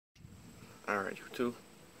Alright, YouTube.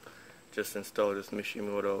 Just installed this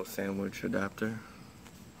Mishimoto sandwich adapter.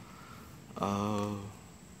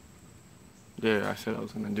 Yeah, I said I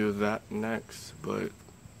was gonna do that next, but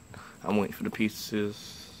I'm waiting for the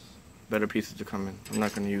better pieces to come in. I'm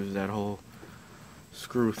not gonna use that whole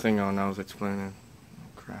screw thing on I was explaining. Oh,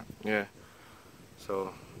 crap. Yeah.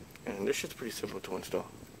 So, and this shit's pretty simple to install.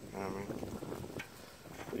 You know what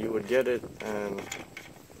I mean? You would get it and,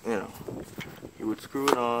 you know, you would screw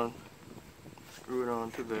it on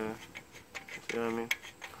to there. You know what I mean?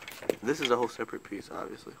 This is a whole separate piece,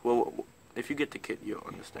 obviously. Well, if you get the kit, you'll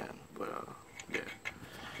understand. But, yeah.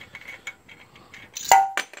 It's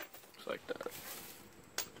like that.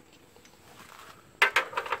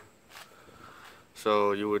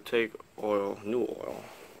 So, you would take oil, new oil,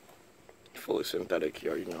 fully synthetic, you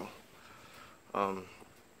already know.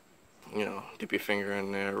 You know, dip your finger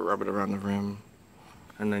in there, rub it around the rim,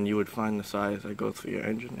 and then you would find the size that goes for your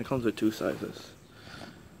engine. It comes with two sizes,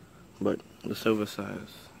 but the silver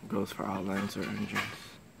size goes for our Lancer engines.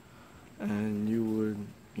 And you would,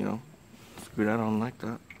 you know, screw that on like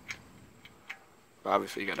that. But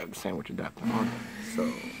obviously you gotta have the sandwich adapter on.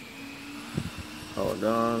 So, hold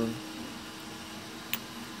on.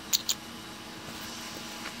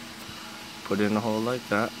 Put in the hole like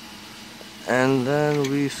that. And then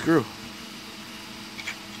we screw.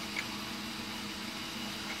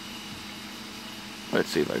 Let's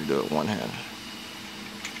see if I can do it with one hand.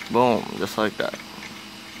 Boom, just like that.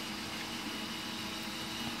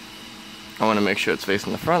 I want to make sure it's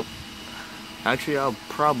facing the front. Actually, I'll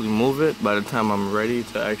probably move it by the time I'm ready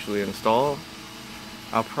to actually install.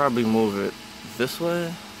 I'll probably move it this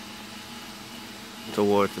way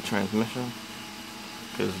towards the transmission,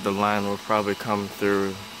 because the line will probably come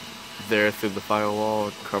through there through the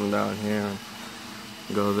firewall, come down here and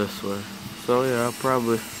go this way. So yeah, I'll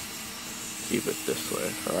probably keep it this way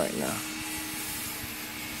for right now.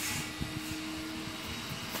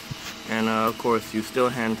 And of course, you still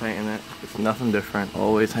hand tighten it. It's nothing different.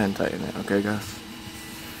 Always hand tighten it, okay, guys?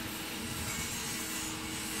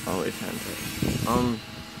 Always hand tighten.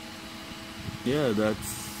 Yeah,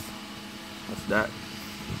 that's that.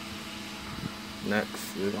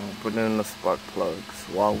 Next, we're gonna put in the spark plugs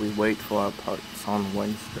while we wait for our parts on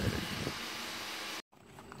Wednesday.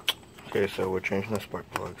 Okay, so we're changing the spark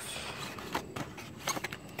plugs.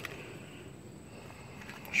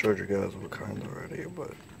 I showed you guys what kind already,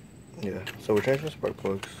 but yeah. So we're changing the spark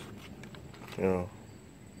plugs. You know,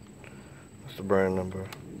 that's the brand number.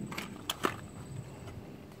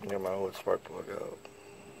 Get my old spark plug out.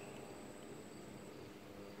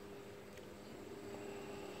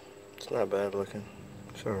 It's not bad looking.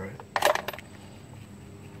 It's alright.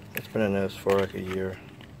 It's been in this for like a year.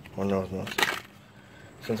 Or no.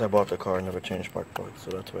 Since I bought the car, I never changed spark plugs, so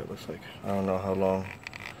that's what it looks like. I don't know how long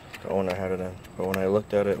the owner had it in, but when I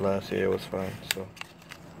looked at it last year, it was fine. So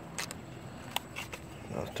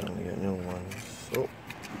now it's time to get new ones. Oh,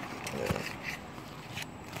 yeah.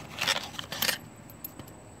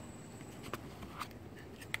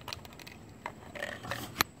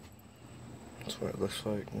 That's what it looks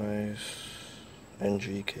like. Nice.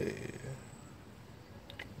 NGK.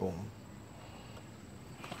 Boom.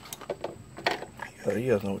 Yeah,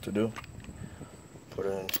 you guys know what to do. Put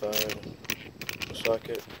it inside the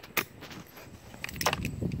socket.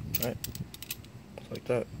 Right. Just like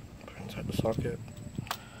that. Put it inside the socket.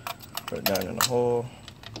 Put it down in the hole.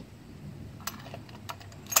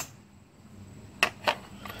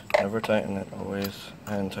 Never tighten it, always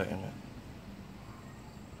hand tighten it.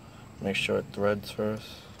 Make sure it threads first.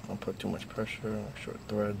 Don't put too much pressure, make sure it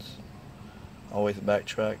threads. Always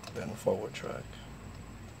backtrack, then forward track.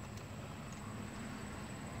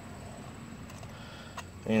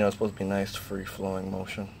 And, you know, it's supposed to be nice, free-flowing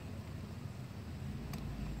motion.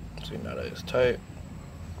 See, now that it's tight,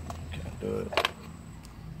 can't do it.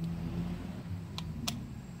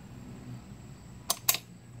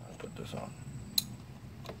 I'll put this on.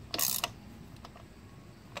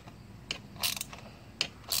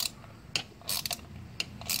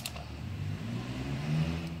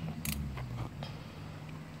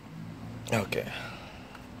 Okay.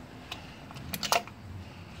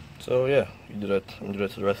 So yeah, you do that. I'm gonna do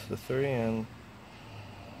that to the rest of the three, and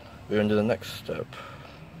we're gonna do the next step.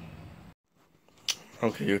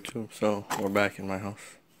 Okay, YouTube. So we're back in my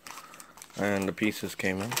house, and the pieces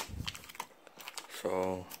came in.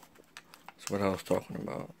 So that's what I was talking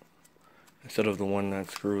about. Instead of the one that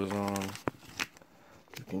screws on,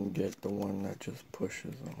 you can get the one that just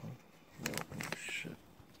pushes on. Let me open this shit.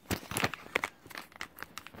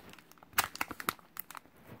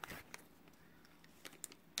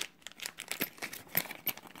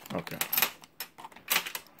 Okay.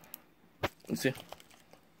 You see?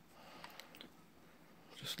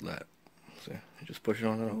 Just that. See? You just push it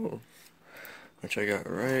on the hole, which I got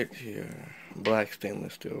right here. Black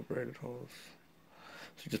stainless steel braided holes.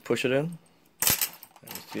 So you just push it in.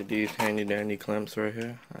 And you see these handy dandy clamps right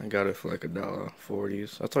here. I got it for like $1 for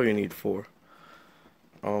these. That's all you need, 4.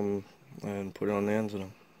 And put it on the ends of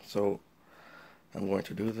them. So I'm going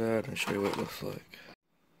to do that and show you what it looks like.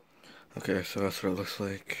 Okay, so that's what it looks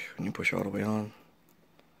like when you push it all the way on.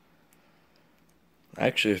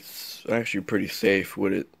 Actually, it's actually pretty safe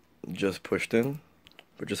with it just pushed in.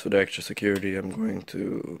 But just for the extra security, I'm going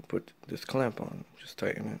to put this clamp on. Just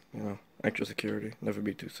tighten it, you know, extra security. Never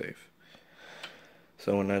be too safe.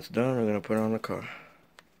 So when that's done, we're going to put it on the car.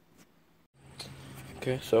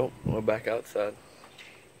 Okay, so we're back outside.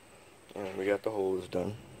 And we got the hose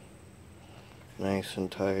done. Nice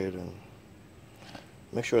and tight, and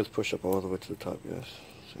make sure it's pushed up all the way to the top, guys,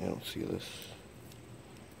 so you don't see this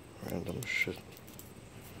random shit.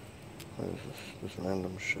 What is this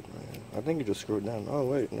random shit right here? I think you just screw it down. Oh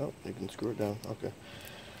wait, no, you can screw it down. Okay.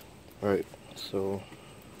 Alright, so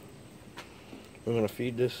we're gonna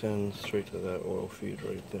feed this in straight to that oil feed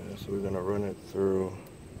right there. So we're gonna run it through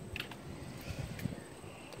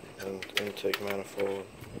an intake manifold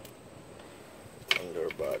under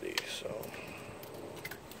body. So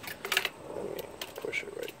let me push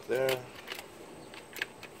it right there.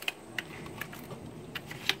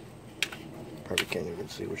 Probably can't even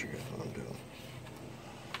see what you guys want to do.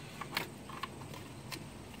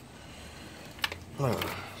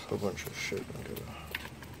 It's a bunch of shit under there.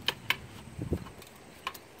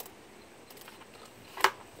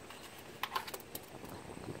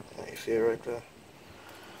 You see it right there?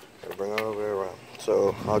 Gotta bring it all the way around.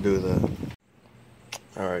 So I'll do that.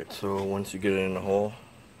 Alright, so once you get it in the hole,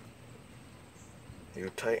 you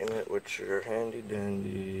tighten it with your handy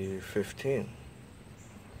dandy 15.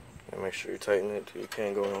 And make sure you tighten it till you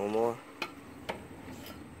can't go no more.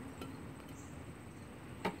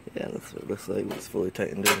 Yeah, that's what it looks like. It's fully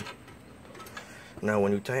tightened in. Now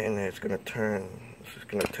when you tighten it, it's gonna turn. It's just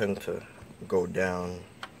gonna tend to go down.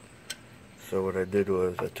 So what I did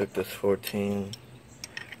was I took this 14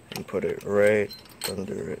 and put it right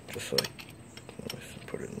under it, just like.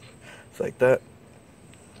 Put it in, just like that.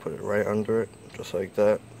 Put it right under it, just like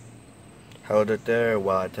that. Held it there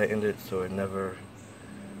while I tightened it, so it never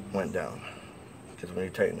went down, because when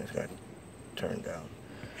you tighten it, it's going to turn down.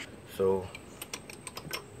 So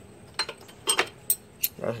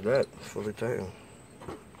that's that, fully tightened.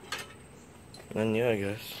 And yeah, I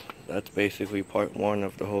guess that's basically part 1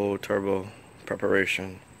 of the whole turbo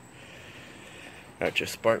preparation. Got your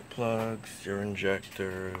spark plugs, your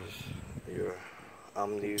injectors, your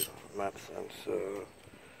Omni map sensor.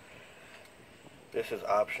 This is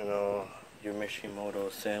optional. Your Mishimoto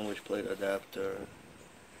sandwich plate adapter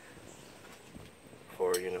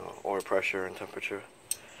for, you know, oil pressure and temperature.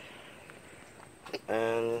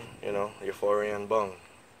 And, you know, your 4AN bung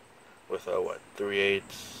with a, what, 3/8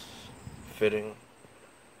 fitting.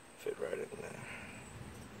 Fit right in there.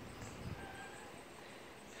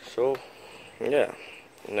 So, yeah.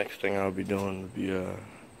 Next thing I'll be doing will be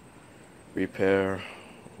repair,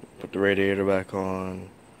 put the radiator back on,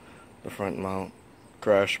 the front mount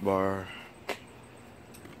crash bar,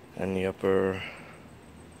 and the upper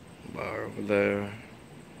bar over there.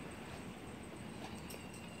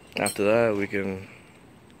 After that, we can,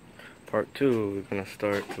 part 2, we're gonna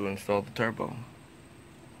start to install the turbo.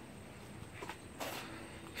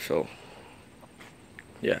 So,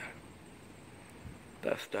 yeah,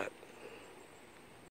 that's that.